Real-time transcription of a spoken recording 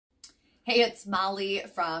Hey, it's Molly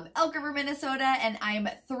from Elk River, Minnesota, and I'm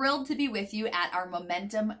thrilled to be with you at our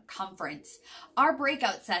Momentum Conference. Our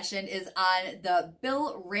breakout session is on the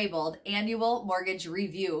Bill Raybould Annual Mortgage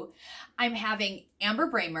Review. I'm having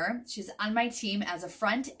Amber Bramer, she's on my team as a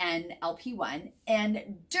front-end LP1,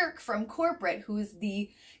 and Dirk from corporate, who's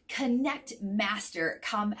the Connect Master,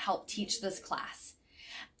 come help teach this class.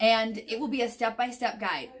 And it will be a step-by-step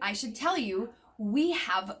guide. I should tell you, we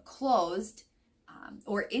have closed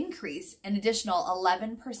or increase an additional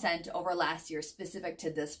 11% over last year specific to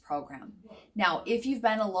this program. Now, if you've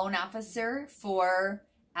been a loan officer for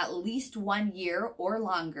at least 1 year or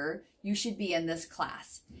longer, you should be in this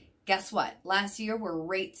class. Guess what? Last year were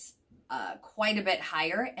rates quite a bit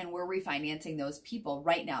higher, and we're refinancing those people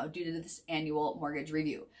right now due to this annual mortgage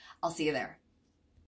review. I'll see you there.